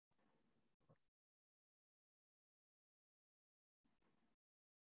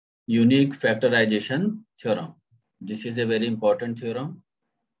unique factorization theorem. This is a very important theorem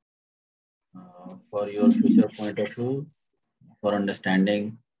for your future point of view, for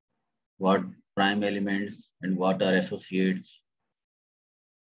understanding what prime elements and what are associates.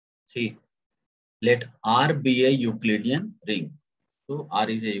 See, let R be a Euclidean ring. So R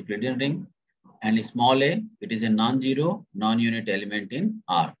is a Euclidean ring, and small a, it is a non-zero, non-unit element in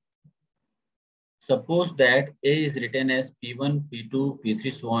R. Suppose that A is written as P1, P2,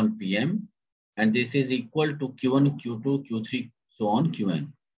 P3, so on, Pm, and this is equal to Q1, Q2, Q3, so on, Qn.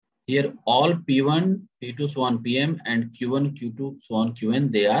 Here all P1, P2, so on, Pm, and Q1, Q2, so on,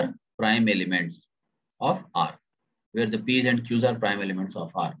 Qn, they are prime elements of R, where the P's and Q's are prime elements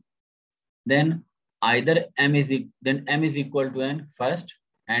of R. Then either M is equal to N first,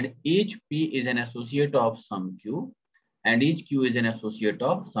 and each P is an associate of some Q, and each Q is an associate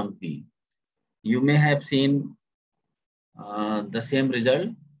of some P. You may have seen the same result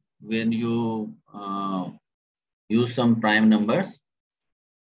when you use some prime numbers.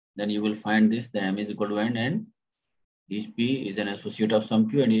 Then you will find this, the M is equal to N, and each P is an associate of some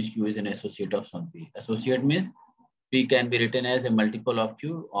Q, and each Q is an associate of some P. Associate means P can be written as a multiple of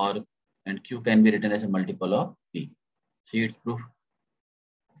Q, and Q can be written as a multiple of P. See its proof.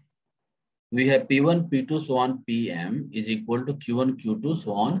 We have P1, P2, so on, Pm is equal to Q1, Q2,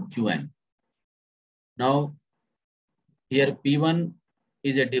 so on, Qn. Now, here P1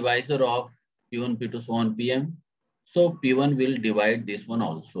 is a divisor of P1, P2, so on, Pm. So P1 will divide this one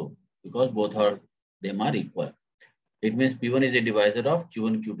also, because both are equal. It means P1 is a divisor of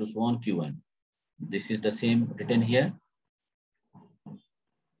Q1, Q2, so on, Qn. This is the same written here.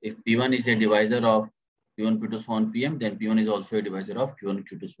 If P1 is a divisor of Q1, P2, so on, Pm, then P1 is also a divisor of Q1,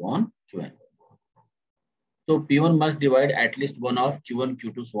 Q2, so on, Qn. So P1 must divide at least one of Q1,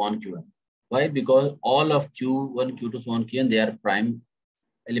 Q2, so on, Qn. Why? Because all of Q1, Q2, so on, Qn, they are prime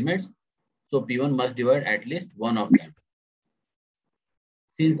elements. So P1 must divide at least one of them.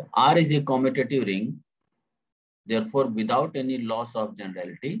 Since R is a commutative ring, therefore, without any loss of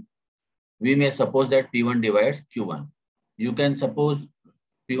generality, we may suppose that P1 divides Q1. You can suppose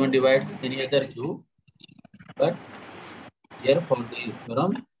P1 divides any other Q, but here for the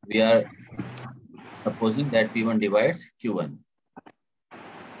theorem, we are supposing that P1 divides Q1.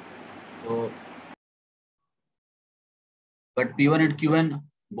 So, but P1 and Q1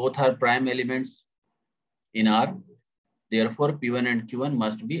 both are prime elements in R. Therefore, P1 and Q1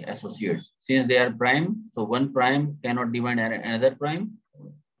 must be associates. Since they are prime, so one prime cannot divide another prime.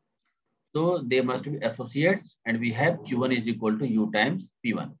 So they must be associates, and we have Q1 is equal to U times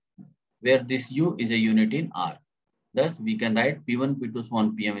P1, where this U is a unit in R. Thus, we can write P1, P2, so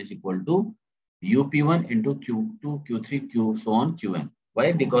on, Pm is equal to UP1 into Q2, Q3, Q, so on, Qn.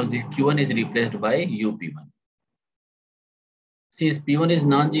 Why? Because this Q1 is replaced by UP1. Since P1 is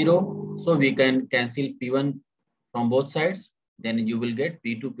non-zero, so we can cancel P1 from both sides. Then you will get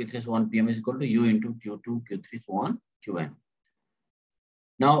P2, P3, so on, Pm is equal to U into Q2, Q3, so on, Qn.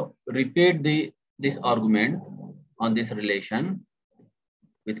 Now, repeat this argument on this relation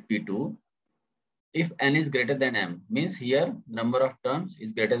with P2. If n is greater than m, means here number of terms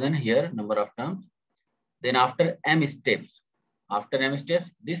is greater than here number of terms, then after m steps,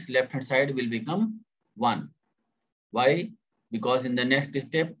 this left hand side will become 1. Why? Because in the next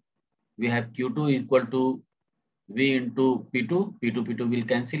step, we have Q2 equal to V into P2. P2 will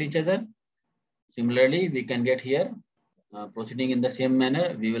cancel each other. Similarly, we can get here, proceeding in the same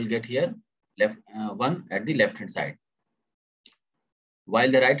manner, we will get here 1 at the left hand side.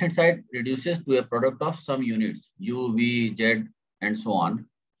 While the right hand side reduces to a product of some units, U, V, Z, and so on,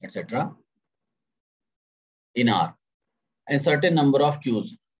 etc. in R. And certain number of Qs.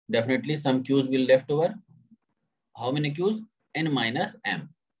 Definitely some Qs will left over. How many Qs? N minus M.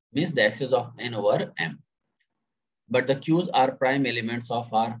 Means the excess of N over M. But the Qs are prime elements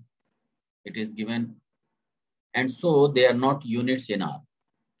of R. It is given. And so they are not units in R.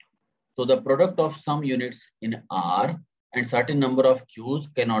 So the product of some units in R and certain number of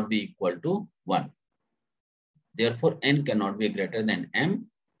Qs cannot be equal to 1. Therefore, N cannot be greater than M,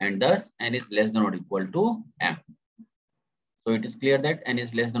 and thus N is less than or equal to M. So it is clear that N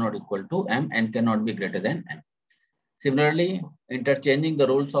is less than or equal to M and cannot be greater than M. Similarly, interchanging the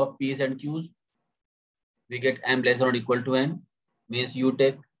roles of P's and Q's, we get M less than or equal to N, means you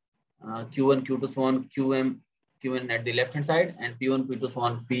take Q1, Q2, so on, Qn at the left hand side, and P1, P2, so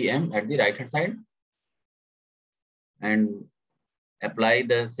on, Pm at the right hand side, and apply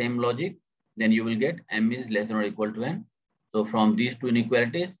the same logic, then you will get M is less than or equal to N. So from these two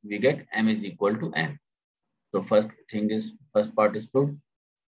inequalities, we get M is equal to N. So first part is proved.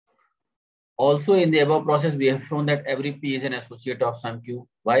 Also in the above process, we have shown that every P is an associate of some Q.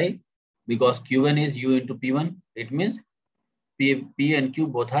 Why? Because Q1 is U into P1. It means P and Q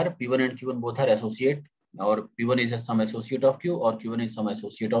both are, P1 and Q1 both are associate, or P1 is some associate of Q, or Q1 is some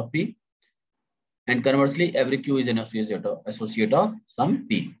associate of P. And conversely, every Q is an associate of some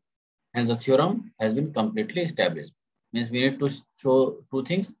P. Hence, the theorem has been completely established. Means we need to show two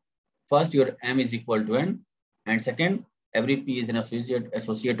things. First, your M is equal to N, and second, every P is an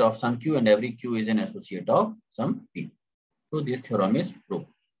associate of some Q, and every Q is an associate of some P. So this theorem is proved.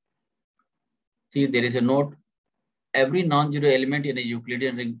 See, there is a note. Every non-zero element in a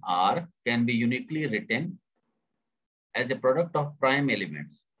Euclidean ring R can be uniquely written as a product of prime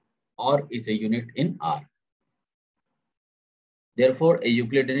elements or is a unit in R. Therefore, a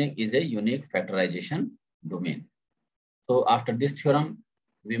Euclidean ring is a unique factorization domain. So after this theorem,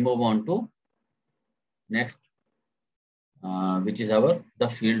 we move on to next, which is the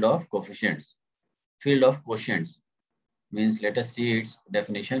field of coefficients. Field of quotients means, let us see its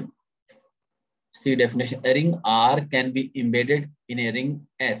definition. See definition. A ring R can be embedded in a ring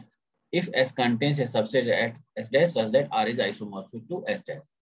S if S contains a subset S dash such that R is isomorphic to S dash.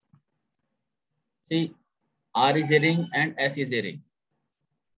 See, R is a ring and S is a ring,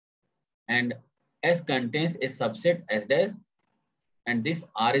 and S contains a subset S dash, and this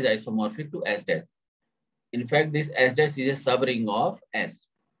R is isomorphic to S dash. In fact, this S dash is a subring of S.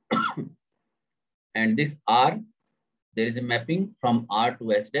 And this R, there is a mapping from R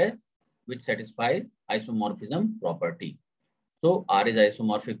to S dash, which satisfies isomorphism property. So R is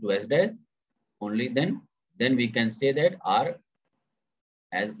isomorphic to S dash. Only then we can say that R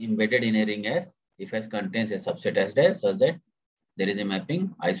as embedded in a ring S, if S contains a subset S dash such that there is a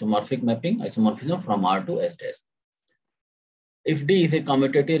mapping, isomorphism from R to S dash. If D is a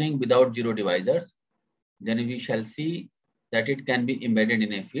commutative ring without zero divisors, then we shall see that it can be embedded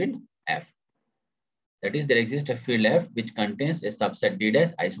in a field F. That is, there exists a field F which contains a subset D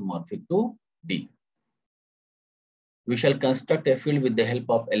dash isomorphic to D. We shall construct a field with the help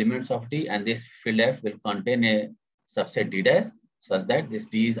of elements of D, and this field F will contain a subset D dash such that this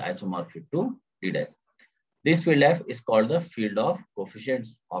D is isomorphic to D dash. This field F is called the field of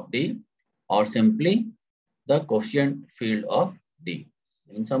coefficients of D, or simply the quotient field of D.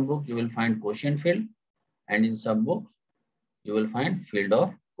 In some books, you will find quotient field, and in some books, you will find field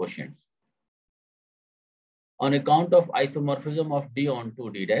of quotients. On account of isomorphism of D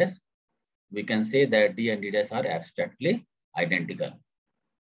onto D dash, we can say that D and D dash are abstractly identical.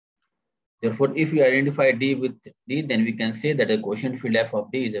 Therefore, if we identify D with D, then we can say that the quotient field F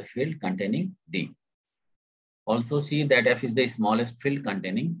of D is a field containing D. Also see that F is the smallest field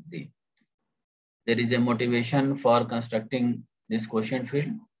containing D. There is a motivation for constructing this quotient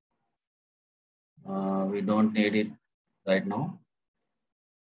field. We don't need it right now.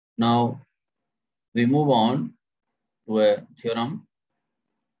 Now, we move on to a theorem.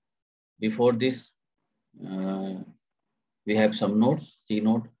 Before this, we have some notes. C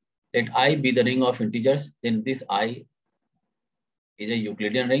note. Let I be the ring of integers, then this I is a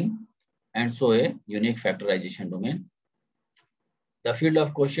Euclidean ring and so a unique factorization domain. The field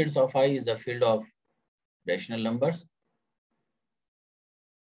of quotients of I is the field of rational numbers.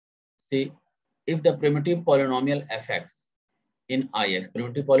 See, if the primitive polynomial fx in Ix,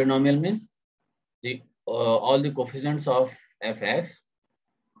 primitive polynomial means all the coefficients of fx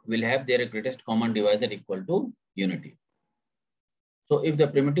will have their greatest common divisor equal to unity. So if the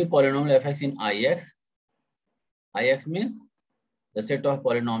primitive polynomial fx in Ix means the set of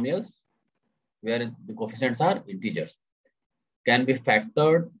polynomials where the coefficients are integers, can be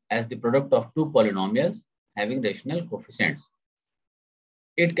factored as the product of two polynomials having rational coefficients.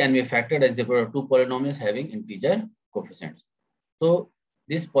 It can be factored as the product of two polynomials having integer coefficients. So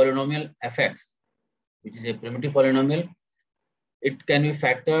this polynomial fx, which is a primitive polynomial, it can be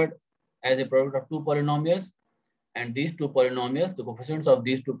factored as a product of two polynomials, and these two polynomials, the coefficients of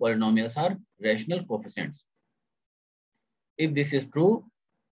these two polynomials are rational coefficients. If this is true,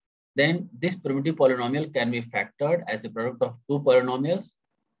 then this primitive polynomial can be factored as the product of two polynomials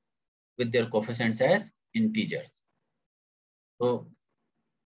with their coefficients as integers. So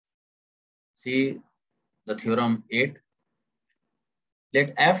see the theorem 8.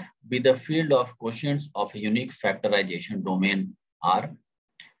 Let F be the field of quotients of a unique factorization domain R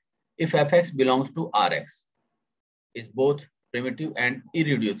if Fx belongs to Rx, is both primitive and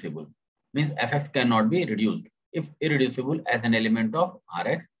irreducible. Means Fx cannot be reduced. If irreducible as an element of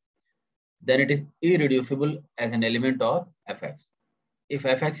Rx, then it is irreducible as an element of Fx. If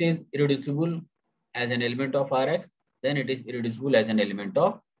Fx is irreducible as an element of Rx, then it is irreducible as an element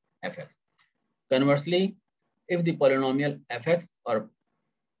of Fx. Conversely, if the polynomial Fx or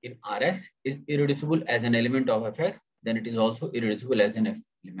in Rx is irreducible as an element of Fx, then it is also irreducible as an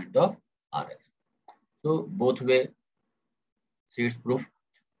element of Rx. So both way, see its proof.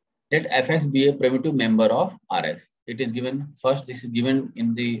 Let Fx be a primitive member of Rx. It is given first. This is given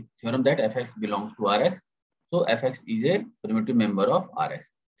in the theorem that Fx belongs to Rx. So Fx is a primitive member of Rx.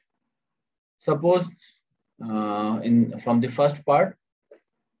 Suppose from the first part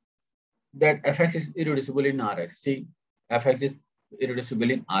that Fx is irreducible in Rx. See, Fx is irreducible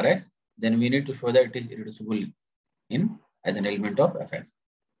in Rx. Then we need to show that it is irreducible in as an element of Fx.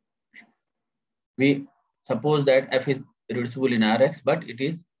 We suppose that F is irreducible in Rx, but it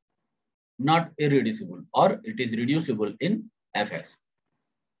is not irreducible, or it is reducible in Fx.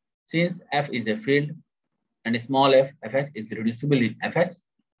 Since F is a field and small f, Fx is reducible in Fx,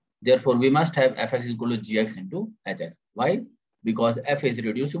 therefore we must have Fx is equal to Gx into Hx. Why? Because F is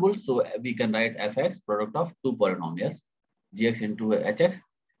reducible, so we can write Fx product of two polynomials, Gx into Hx,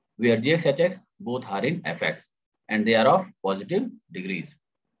 where Gx, Hx both are in Fx and they are of positive degrees.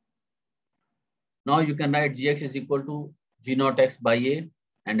 Now you can write Gx is equal to G naught x by A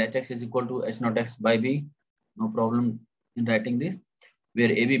and Hx is equal to H naught x by B. No problem in writing this,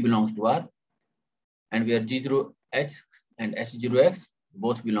 where AB belongs to R and where G0x and H0x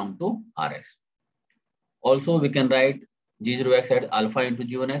both belong to Rx. Also, we can write G0x as alpha into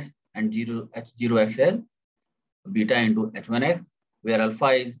G1x and H0x as beta into H1x, where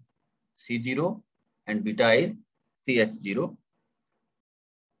alpha is C0 and beta is CH0.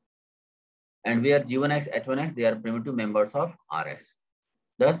 And where G1x, H1x, they are primitive members of Rx.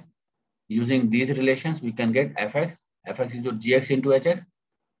 Thus, using these relations, we can get Fx. Fx is equal to Gx into Hx,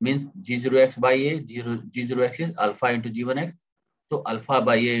 means G0x by A, G0x is alpha into G1x. So alpha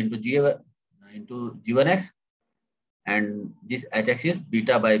by A into G1x, and this Hx is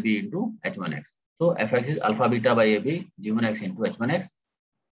beta by B into H1x. So Fx is alpha beta by AB, G1x into H1x.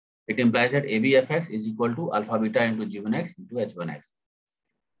 It implies that ABFX is equal to alpha beta into G1x into H1x.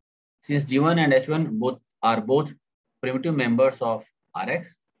 Since G1 and H1 are both primitive members of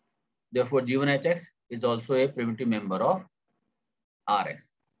Rx, therefore G1Hx is also a primitive member of Rx.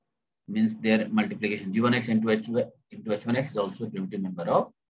 Means their multiplication G1x into H1x is also a primitive member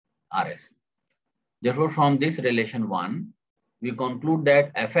of Rx. Therefore, from this relation 1, we conclude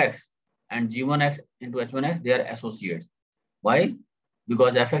that Fx and G1x into H1x, they are associates. Why?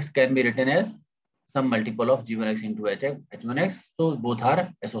 Because Fx can be written as some multiple of G1x into H1x, so both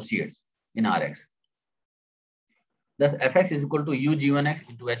are associates in Rx. Thus, Fx is equal to U G1x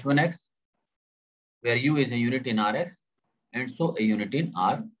into H1x, where U is a unit in Rx and so a unit in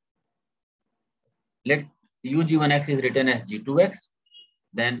R. Let U G1x is written as G2x,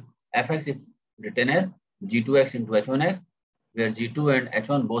 then Fx is written as G2x into H1x, where G2 and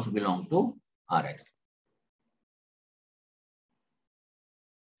H1 both belong to Rx.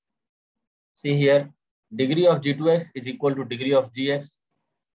 See here, degree of G2x is equal to degree of Gx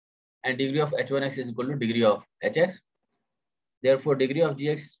and degree of H1x is equal to degree of Hx. Therefore, degree of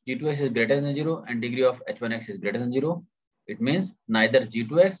G2x is greater than 0 and degree of H1x is greater than 0. It means neither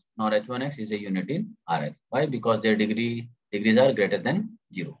G2x nor H1x is a unit in Rx. Why? Because their degrees are greater than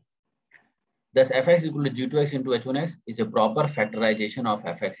 0. Thus, Fx is equal to G2x into H1x is a proper factorization of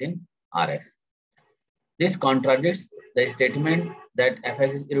Fx in Rx. This contradicts the statement that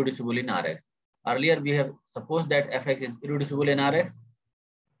Fx is irreducible in Rx. Earlier, we have supposed that Fx is irreducible in Rx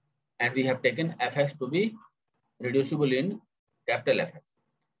and we have taken Fx to be reducible in capital Fx.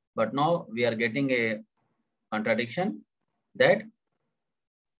 But now we are getting a contradiction that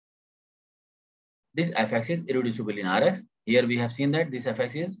this Fx is irreducible in Rx. Here we have seen that this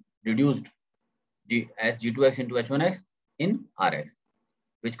Fx is reduced as G2x into H1x in Rx,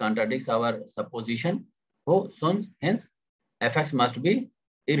 which contradicts our supposition. So hence, Fx must be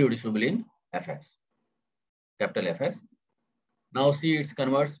irreducible in Fx, capital Fx. Now see its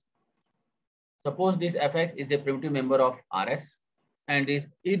converse. Suppose this Fx is a primitive member of Rx and is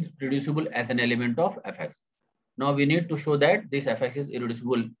irreducible as an element of Fx. Now we need to show that this Fx is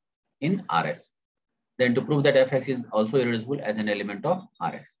irreducible in Rx. Then to prove that Fx is also irreducible as an element of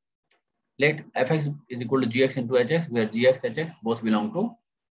Rx, let Fx is equal to Gx into Hx, where Gx, Hx both belong to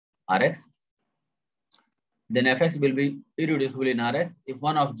Rx. Then Fx will be irreducible in Rx if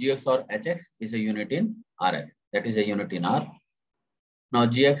one of Gx or Hx is a unit in Rx, that is a unit in R. Now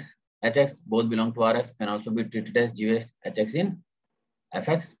Gx, Hx both belong to Rx can also be treated as Gx, Hx in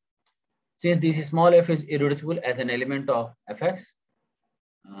Fx. Since this small f is irreducible as an element of Fx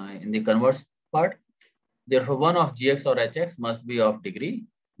in the converse part, therefore one of Gx or Hx must be of degree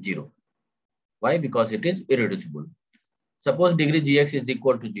 0. Why? Because it is irreducible. Suppose degree Gx is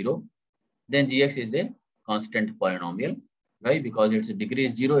equal to 0, then Gx is a constant polynomial Why? Because its degree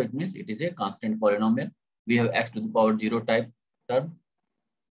is 0, it means it is a constant polynomial. We have x to the power 0 type term.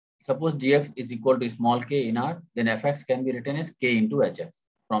 Suppose gx is equal to small k in R, then fx can be written as k into hx.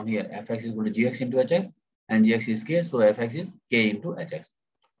 From here, fx is equal to gx into hx, and gx is k, so fx is k into hx.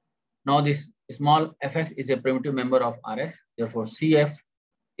 Now this small fx is a primitive member of Rx, therefore Cf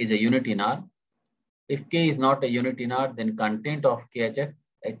is a unit in R. If k is not a unit in R, then content of kh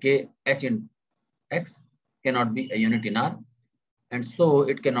in x cannot be a unit in R, and so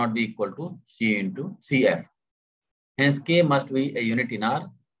it cannot be equal to C into Cf. Hence k must be a unit in R,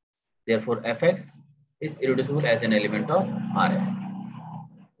 therefore fx is irreducible as an element of Rx.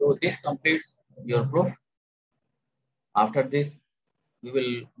 So this completes your proof. After this, we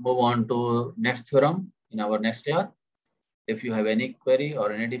will move on to next theorem in our next class. If you have any query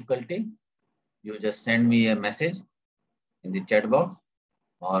or any difficulty, you just send me a message in the chat box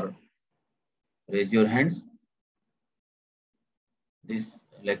or raise your hands. This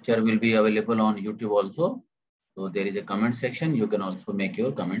lecture will be available on YouTube also. So there is a comment section. You can also make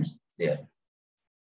your comments there.